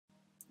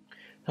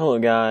Hello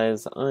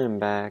guys, I'm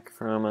back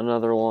from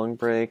another long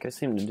break. I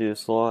seem to do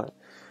this a lot.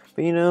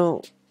 But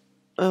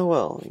oh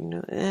well,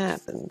 it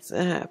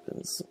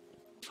happens.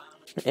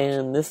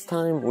 And this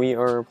time we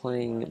are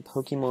playing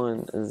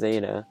Pokemon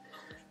Zeta,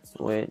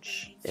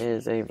 which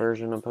is a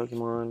version of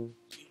Pokemon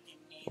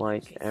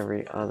like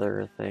every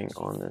other thing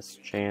on this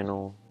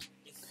channel.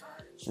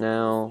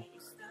 Now,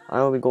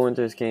 I will be going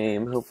through this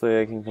game. Hopefully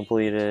I can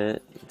complete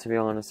it. To be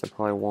honest, I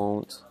probably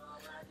won't.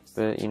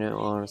 But,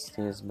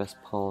 honesty is the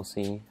best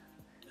policy.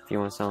 If you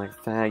want to sound like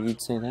a fag,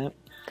 you'd say that.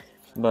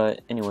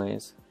 But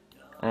anyways,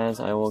 as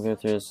I will go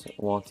through this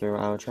walkthrough,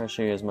 I will try to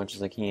show you as much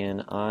as I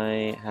can.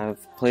 I have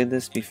played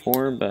this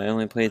before, but I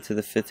only played to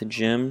the 5th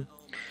gym,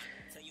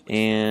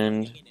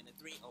 and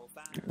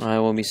I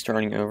will be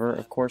starting over,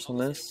 of course, on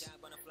this.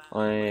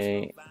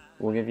 I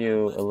will give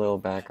you a little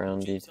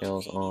background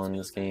details on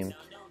this game.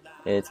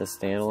 It's a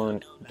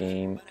standalone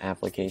game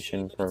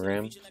application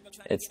program.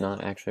 It's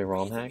not actually a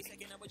ROM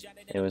hack.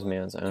 It was made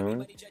on its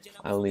own.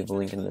 I will leave a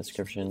link in the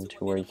description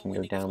to where you can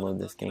go download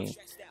this game.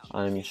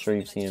 I'm sure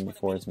you've seen it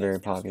before. It's very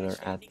popular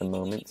at the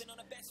moment,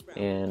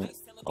 and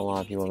a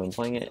lot of people have been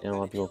playing it, and a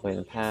lot of people play in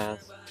the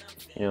past.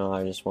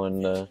 I just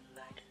wanted to.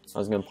 I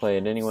was gonna play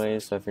it anyway,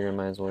 so I figured I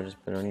might as well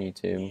just put it on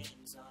YouTube.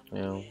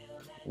 A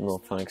little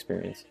fun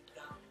experience.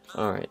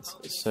 Alright,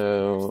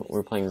 so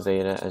we're playing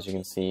Zeta, as you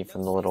can see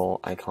from the little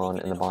icon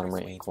in the bottom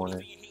right hand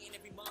corner.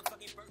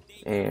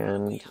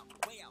 And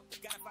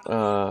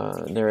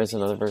there is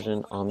another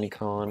version,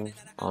 Omicron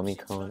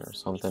or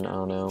something, I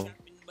don't know.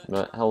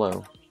 But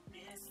hello.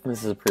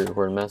 This is a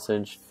pre-recorded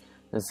message.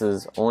 This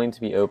is only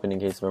to be opened in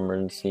case of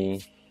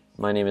emergency.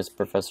 My name is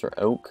Professor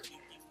Oak.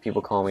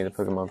 People call me the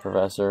Pokemon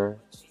Professor.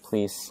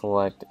 Please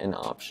select an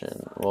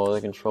option. Well,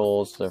 the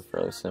controls, they're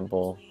fairly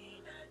simple.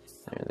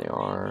 There they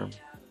are.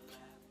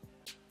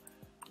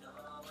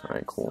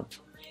 Alright, cool.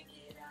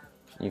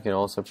 You can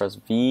also press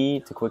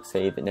V to quick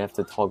save and F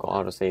to toggle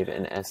autosave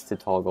and S to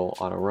toggle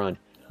auto run,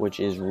 which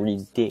is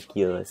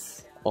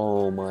ridiculous.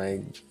 Oh my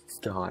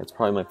god, it's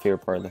probably my favorite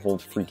part of the whole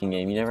freaking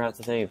game. You never have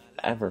to save,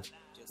 ever.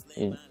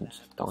 You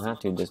just don't have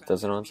to, it just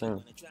does it on its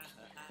own.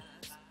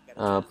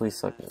 Please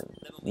select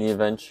the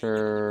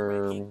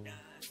adventure.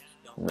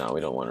 No, we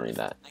don't want to read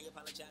that.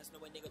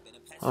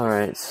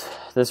 Alright,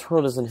 this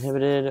world is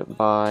inhabited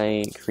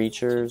by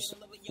creatures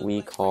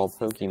we call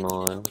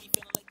Pokemon.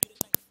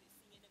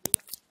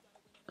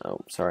 Oh,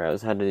 sorry, I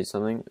had to do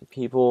something.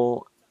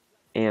 People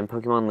and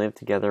Pokemon live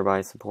together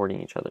by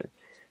supporting each other.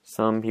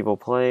 Some people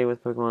play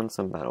with Pokemon,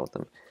 some battle with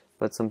them.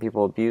 But some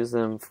people abuse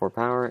them for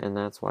power, and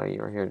that's why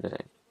you are here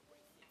today.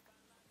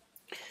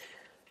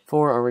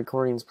 For our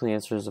recordings, please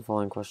answer the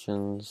following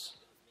questions.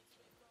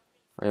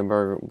 Are you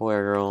a boy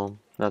or girl?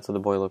 That's what the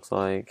boy looks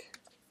like.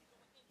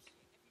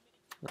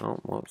 Oh,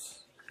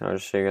 whoops. I'll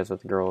just show you guys what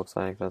the girl looks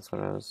like. That's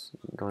what I was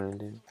going to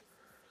do.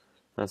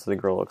 That's what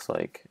the girl looks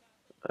like.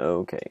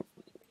 Okay.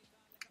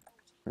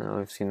 Now,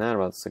 we've seen that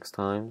about 6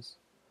 times.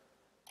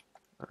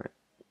 Alright.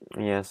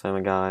 Yes, I'm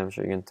a guy. I'm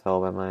sure you can tell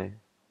by my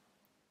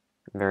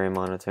very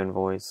monotone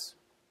voice.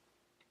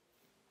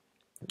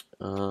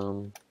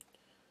 Well,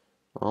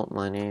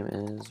 my name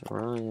is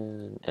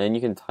Ryan. And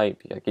you can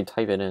type. I can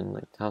type it in.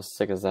 Like, how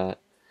sick is that?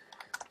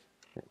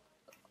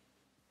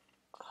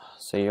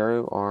 So you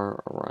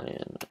are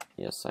Ryan.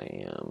 Yes, I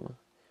am.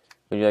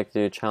 Would you like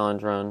to do a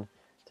challenge run?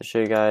 To show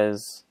you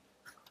guys,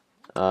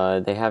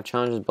 they have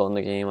challenges built in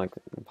the game, like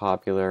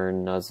Popular,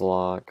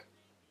 Nuzlocke.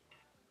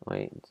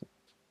 Wait.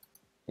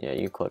 Yeah,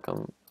 you click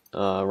them.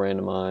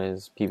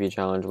 Randomize, PP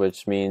challenge,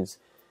 which means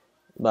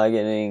by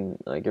getting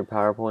like your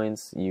power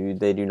points,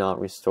 they do not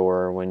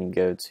restore when you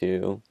go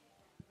to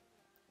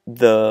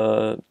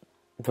the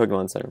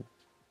Pokemon Center.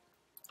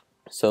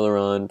 Solo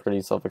run,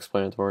 pretty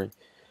self-explanatory.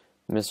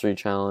 Mystery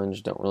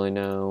challenge, don't really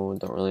know,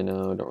 don't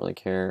really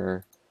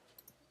care.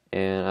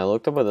 And I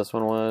looked up what this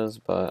one was,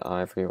 but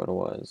I forget what it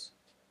was.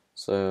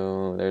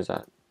 So there's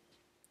that.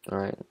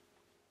 Alright.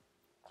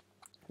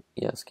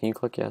 Yes, can you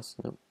click yes?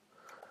 No.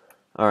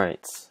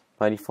 Alright.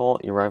 By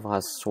default, your rival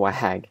has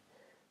swag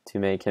to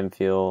make you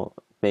feel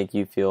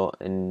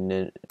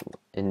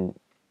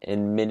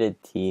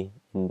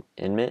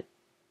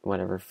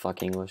whatever,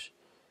 fuck English.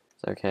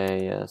 It's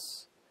okay,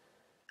 yes.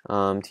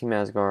 Team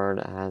Asgard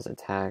has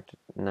attacked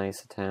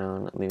Nice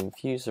Town, leaving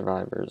few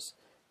survivors.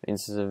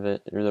 The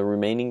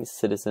remaining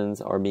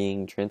citizens are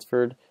being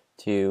transferred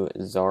to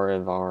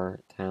Zarivar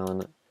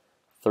Town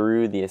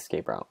through the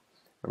escape route.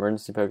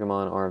 Emergency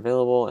Pokemon are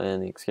available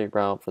and the escape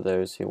route for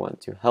those who want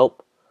to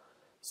help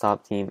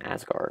stop Team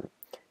Asgard.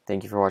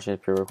 Thank you for watching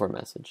this pre-record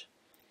message.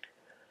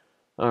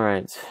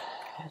 Alright,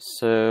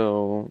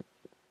 so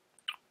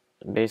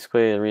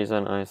basically the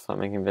reason I stopped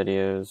making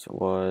videos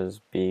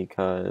was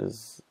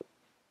because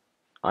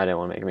I didn't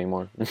want to make them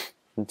anymore.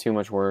 Too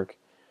much work.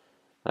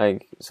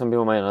 Like, some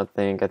people might not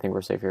think, I think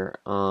we're safe here,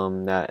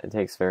 that it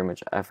takes very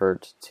much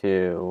effort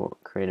to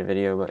create a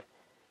video, but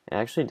it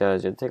actually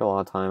does. You take a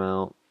lot of time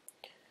out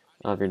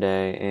of your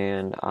day,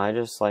 and I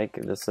just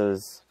this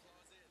is,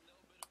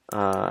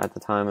 at the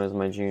time it was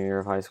my junior year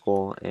of high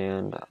school,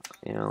 and,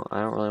 I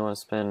don't really want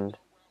to spend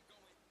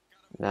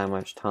that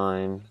much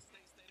time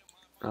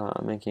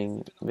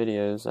making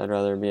videos. I'd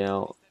rather be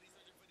out,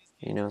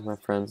 you know, with my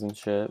friends and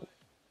shit.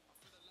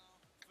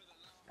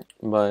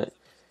 But,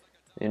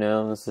 you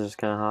know, this is just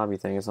kind of a hobby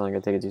thing. It's not like I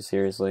take it too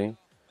seriously.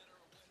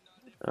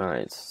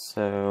 Alright,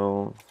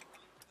 so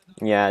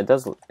yeah,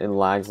 it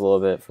lags a little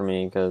bit for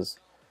me because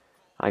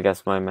I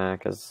guess my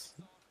Mac is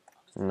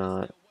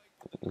not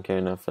good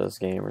enough for this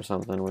game or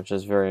something, which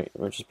is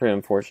pretty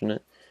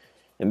unfortunate.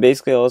 And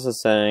basically all this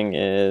is saying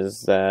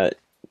is that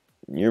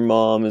your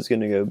mom is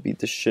gonna go beat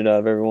the shit out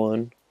of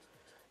everyone,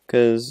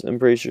 because I'm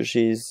pretty sure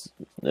she's,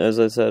 as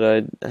I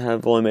said, I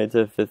have only made it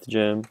to the 5th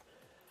gym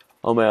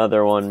on my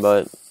other one,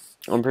 but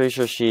I'm pretty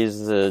sure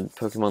she's the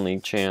Pokemon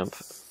League champ.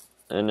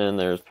 And then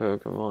there's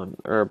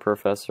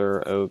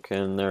Professor Oak,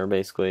 and they're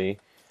basically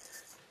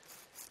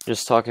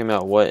just talking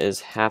about what is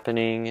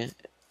happening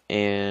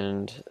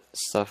and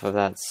stuff of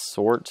that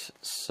sort.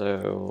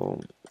 So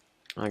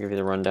I'll give you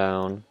the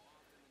rundown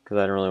because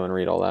I don't really want to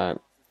read all that.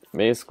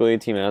 Basically,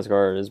 Team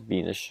Asgard is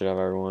beating the shit out of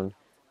everyone.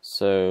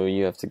 So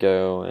you have to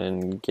go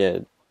and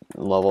get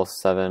level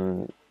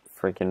 7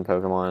 freaking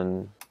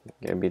Pokemon,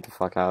 go beat the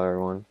fuck out of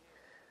everyone.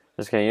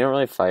 Just kidding, you don't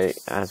really fight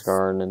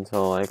Asgard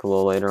until like a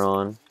little later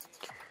on.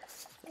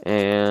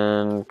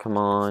 And come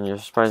on, you're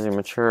surprisingly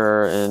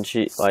mature. And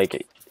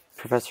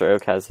Professor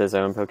Oak has his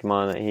own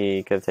Pokemon that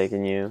he could have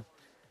taken you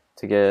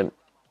to get,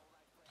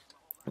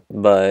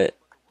 but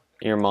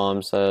your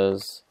mom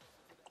says,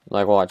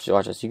 like, watch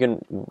this. You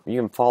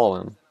can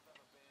follow him.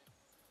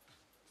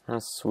 How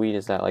sweet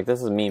is that? Like,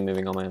 this is me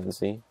moving on my own,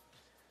 see?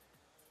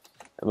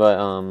 But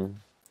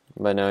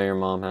now your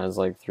mom has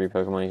like 3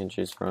 Pokemon you can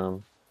choose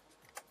from.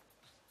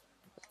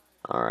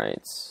 All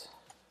right.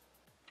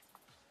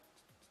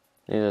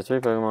 These are 3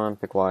 Pokemon,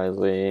 pick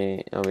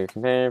wisely. It'll be your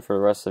companion for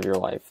the rest of your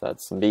life.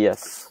 That's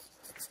BS.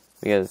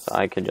 Because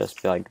I could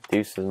just be like,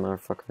 deuces,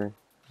 motherfucker,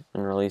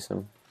 and release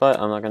him. But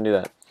I'm not going to do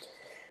that.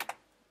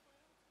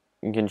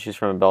 You can choose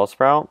from a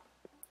Bellsprout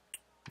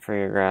for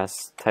your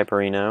grass type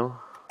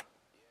Reno.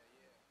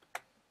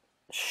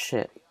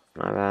 Shit,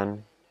 my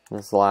bad.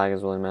 This lag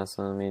is really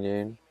messing with me,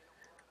 dude.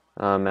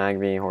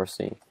 Magby,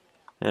 Horsey.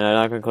 And I'm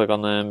not going to click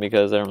on them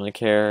because I don't really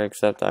care,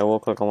 except I will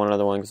click on one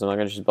other one because I'm not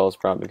going to choose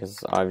Bellsprout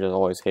because I've just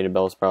always hated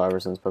Bellsprout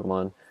ever since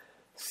Pokemon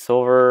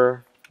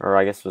Silver, or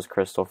I guess it was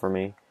Crystal for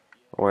me,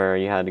 where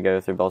you had to go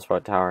through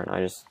Bellsprout Tower, and I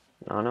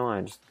don't know, I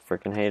just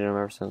freaking hated him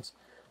ever since.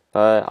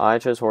 But I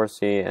chose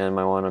Horsey, and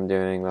my one I'm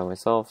doing by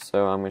myself,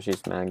 so I'm going to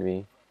choose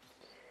Magby.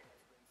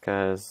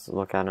 Because,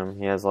 look at him,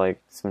 he has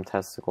like some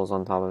testicles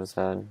on top of his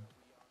head.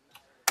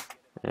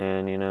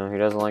 And, you know, who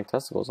doesn't like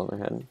testicles on their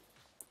head?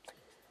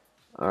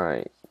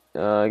 Alright.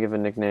 Give a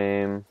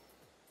nickname.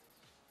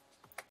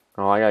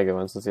 Oh, I gotta give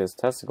one since he has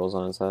testicles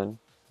on his head.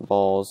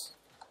 Balls.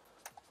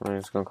 I'm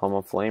just gonna call him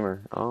a Flamer.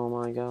 Oh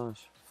my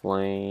gosh.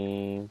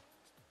 Flamer.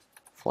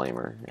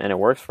 And it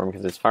works for him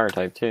because it's fire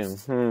type too.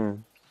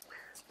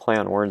 Play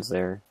on words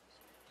there.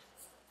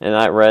 And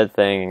that red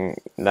thing,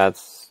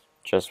 that's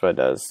just what it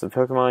does. The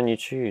Pokemon you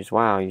choose.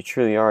 Wow, you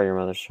truly are your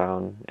mother's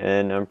child.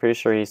 And I'm pretty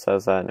sure he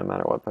says that no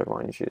matter what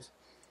Pokemon you choose.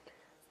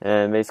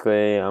 And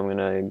basically, I'm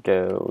gonna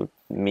go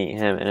meet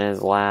him in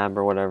his lab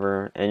or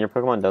whatever. And your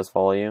Pokemon does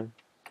follow you.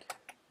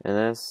 And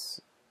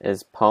this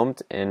is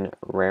pumped and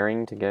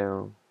raring to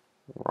go.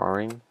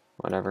 Roaring?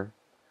 Whatever.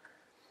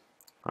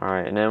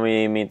 Alright, and then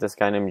we meet this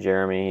guy named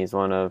Jeremy. He's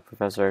one of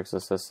Professor Oak's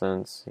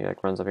assistants. He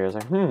like runs up here and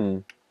is like,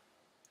 And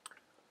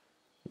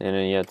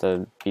then you have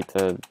to beat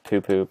the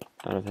poop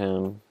out of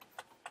him.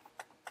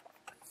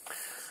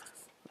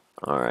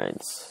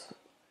 Alright.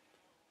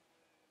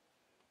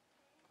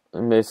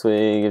 And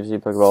basically, he gives you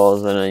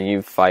Pokeballs, and then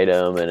you fight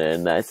him, and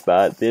then that's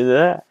about the end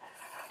of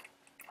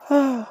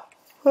that.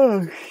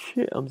 Oh,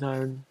 shit, I'm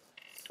tired.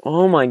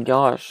 Oh my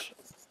gosh.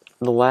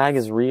 The lag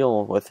is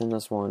real within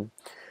this one.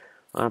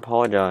 I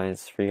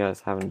apologize for you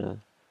guys having to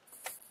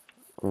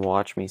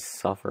watch me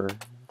suffer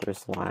through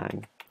this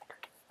lag.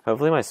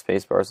 Hopefully my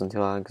spacebar isn't too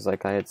loud, because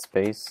like I hit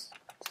space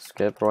to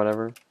skip or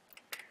whatever.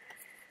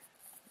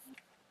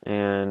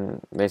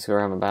 And basically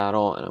we're having a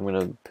battle, and I'm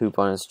gonna poop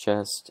on his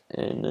chest,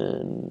 and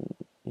then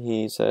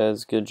he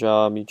says, "Good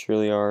job, you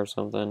truly are," or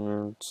something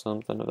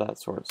of that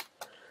sort.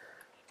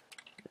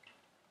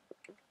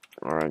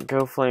 Alright,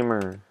 go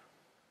Flamer.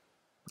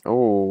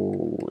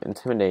 Oh,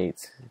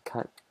 intimidate.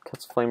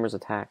 Cuts Flamer's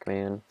attack,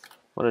 man.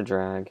 What a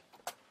drag.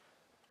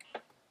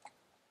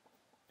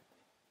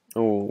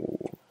 Oh,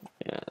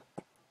 yeah.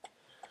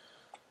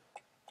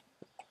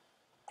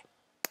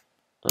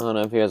 I don't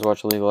know if you guys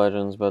watch League of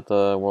Legends, but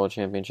the World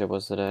Championship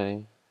was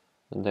today.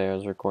 The day I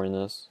was recording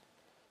this.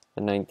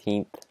 The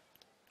 19th.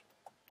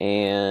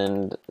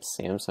 And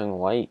Samsung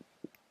White,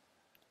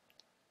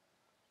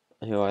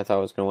 who I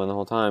thought was going to win the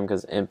whole time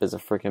because Imp is a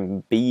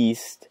freaking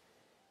beast.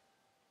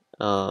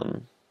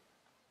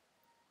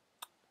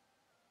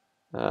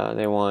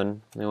 They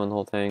won. They won the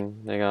whole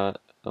thing. They got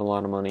a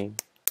lot of money.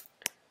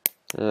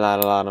 A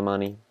lot of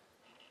money.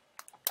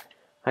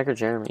 Hiker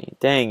Jeremy.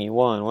 Dang, you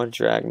won. What a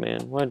drag,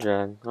 man. What a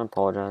drag. I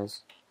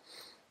apologize.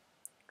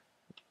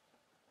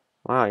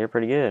 Wow, you're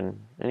pretty good.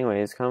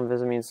 Anyways, come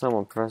visit me in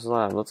Stumble, Professor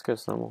Lab. Let's go,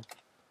 Stumble.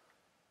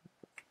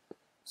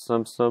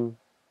 Sub.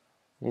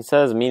 He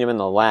says meet him in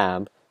the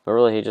lab, but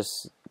really he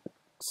just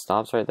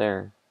stops right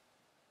there.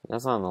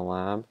 That's not in the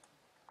lab.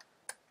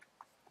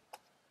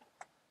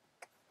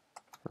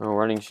 Oh,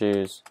 running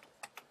shoes.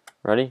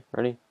 Ready?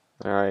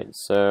 Alright,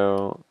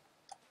 so...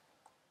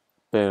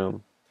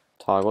 Boom.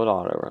 Toggled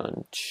auto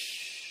run.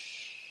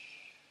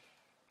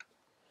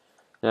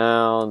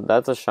 Now,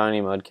 that's a shiny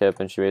Mudkip,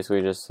 and she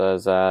basically just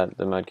says that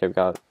the Mudkip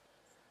got,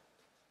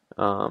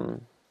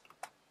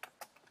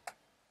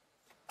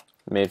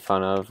 made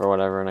fun of or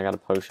whatever, and I got a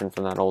potion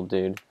from that old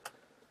dude.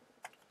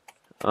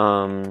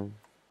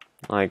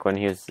 Like, when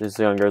he was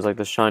younger, it was like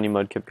the shiny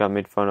Mudkip got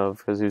made fun of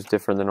because he was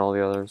different than all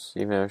the others,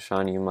 even though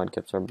shiny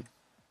Mudkips are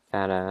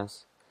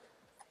badass.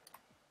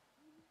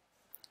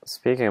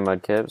 Speaking of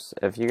Mudkips,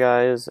 if you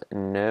guys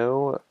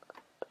know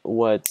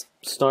what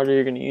starter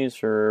you're going to use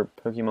for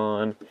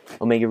Pokemon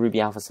Omega Ruby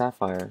Alpha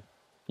Sapphire,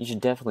 you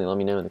should definitely let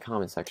me know in the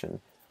comment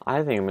section.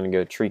 I think I'm going to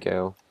go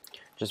Trico,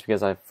 just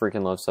because I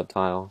freaking love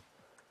Sceptile.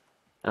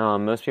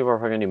 Most people are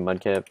probably going to do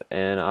Mudkip,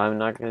 and I'm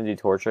not going to do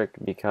Torchic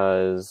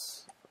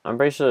because I'm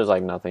pretty sure there's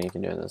like nothing you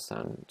can do in this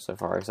town so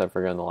far, except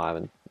for go in the lab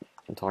and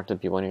talk to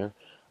people in here.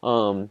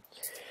 I'm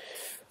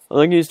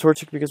going to use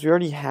Torchic because we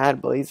already had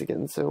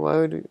Blaziken, so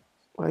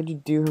why'd you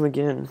do him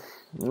again?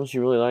 Unless you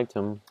really liked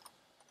him.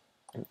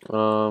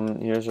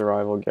 Here's your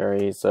rival,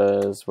 Gary. He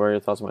says, what are your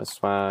thoughts on my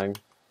swag?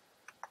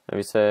 If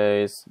he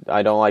says,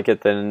 I don't like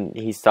it, then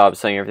he stops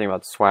saying everything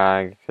about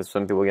swag, because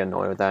some people get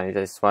annoyed with that. He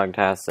says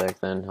swag-tastic,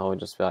 then he'll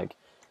just be like,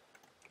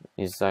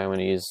 I'm going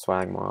to use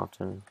swag more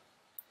often.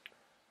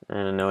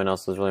 And no one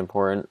else is really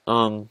important.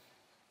 And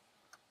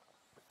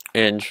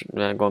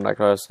going back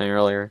to what I was saying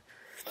earlier,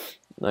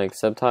 like,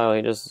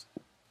 Sceptile,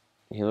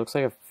 he looks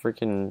like a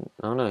freaking,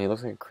 I don't know, he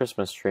looks like a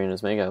Christmas tree in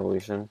his Mega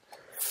Evolution.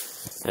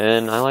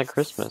 And I like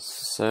Christmas,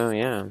 so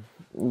yeah.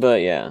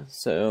 But yeah,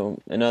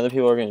 so, and most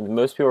people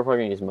are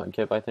probably going to use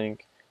Mudkip, I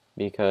think,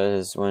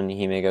 because when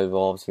he Mega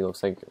Evolves, he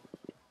looks like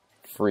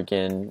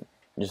freaking,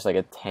 just like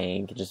a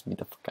tank, just beat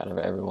the fuck out of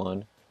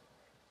everyone.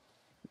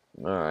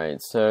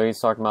 Alright, so he's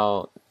talking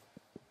about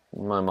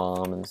my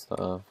mom and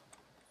stuff.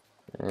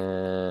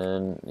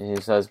 And he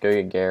says, go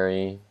get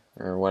Gary,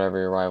 or whatever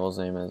your rival's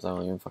name is, I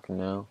don't even fucking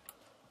know.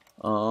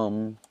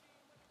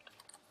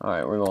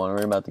 Alright,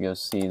 we're about to go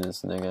see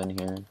this nigga in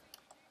here.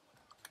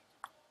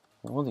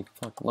 Holy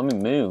fuck, let me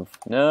move.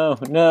 No,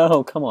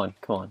 come on.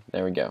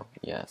 There we go,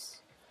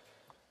 yes.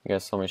 You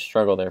guys saw me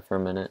struggle there for a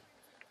minute.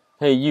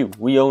 Hey you,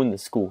 we own the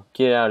school.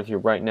 Get out of here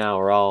right now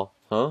or I'll...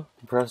 Huh?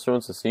 The professor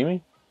wants to see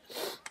me?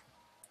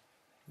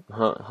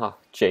 Huh,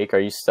 Jake, are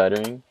you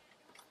stuttering?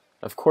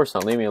 Of course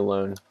not, leave me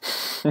alone.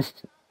 A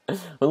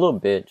little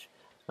bitch.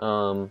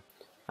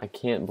 I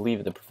can't believe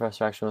it, the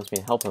professor actually wants me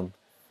to help him.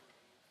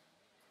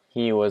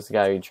 He was the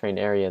guy who trained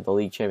Arya, the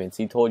league champions.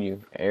 He told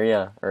you,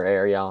 Arya,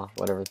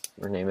 whatever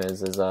her name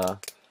is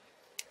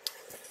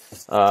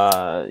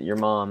your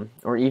mom,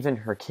 or even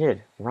her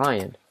kid,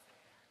 Ryan.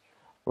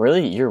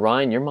 Really? You're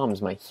Ryan? Your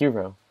mom's my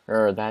hero.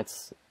 Or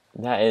that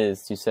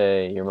is to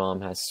say your mom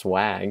has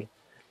swag.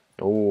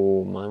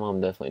 Oh, my mom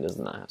definitely does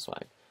not have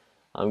swag.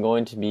 I'm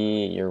going to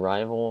be your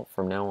rival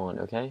from now on,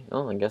 okay?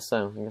 Oh, I guess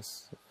so. I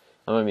guess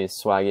I'm going to be the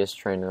swaggiest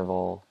trainer of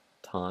all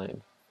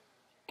time.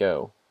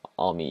 Go.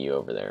 I'll meet you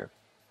over there.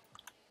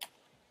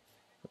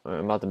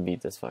 I'm about to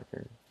beat this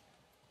fucker.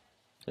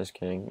 Just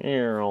kidding.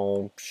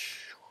 Okay,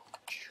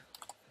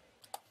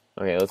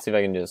 let's see if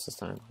I can do this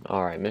time.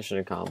 Alright, mission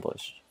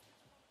accomplished.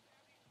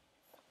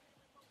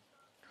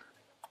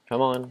 Come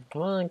on.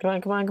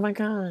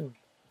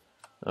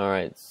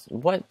 Alright,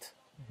 what?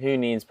 Who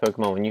needs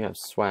Pokemon when you have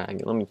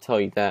swag? Let me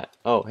tell you that.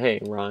 Oh, hey,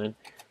 Ryan.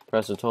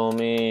 Professor told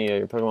me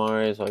your Pokemon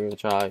already, so I'll give it a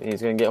try.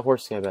 He's gonna get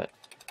Horsey, I bet.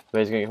 But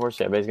he's gonna get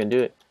Horsey, I bet he's gonna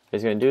do it.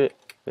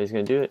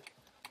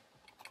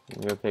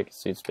 I'm gonna pick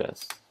suits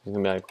best. He's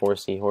gonna be like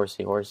Horsey.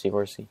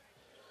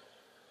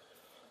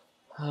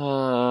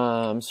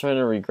 I'm starting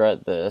to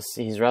regret this.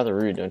 He's rather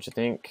rude, don't you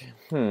think?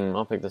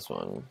 I'll pick this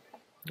one.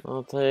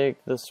 I'll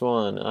take this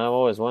one. I've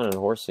always wanted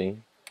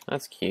Horsey.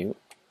 That's cute.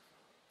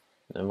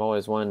 I've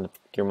always wanted to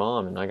pick your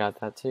mom, and I got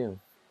that too.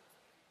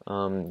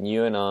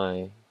 You and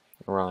I,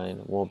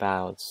 Ryan, will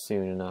battle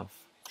soon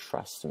enough.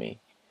 Trust me.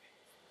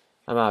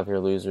 I'm out of here,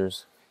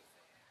 losers.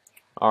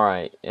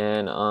 Alright,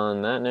 and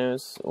on that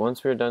note,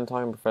 once we're done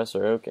talking to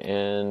Professor Oak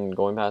and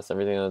going past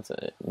everything that's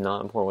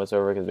not important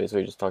whatsoever, because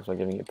basically he just talks about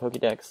giving you a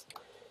Pokédex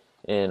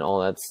and all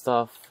that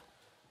stuff,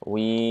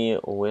 we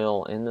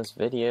will end this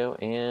video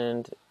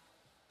and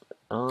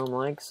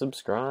like,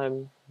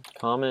 subscribe,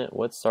 comment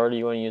what starter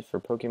you want to use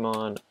for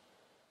Pokemon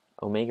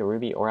Omega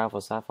Ruby or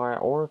Alpha Sapphire,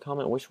 or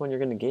comment which one you're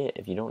going to get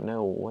if you don't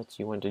know what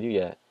you want to do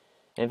yet.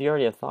 And if you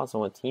already have thoughts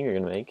on what team you're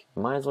going to make,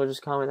 might as well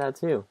just comment that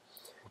too.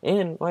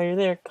 And while you're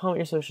there, comment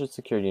your social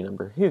security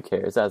number. Who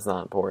cares? That's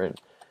not important.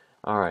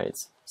 Alright,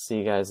 see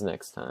you guys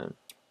next time.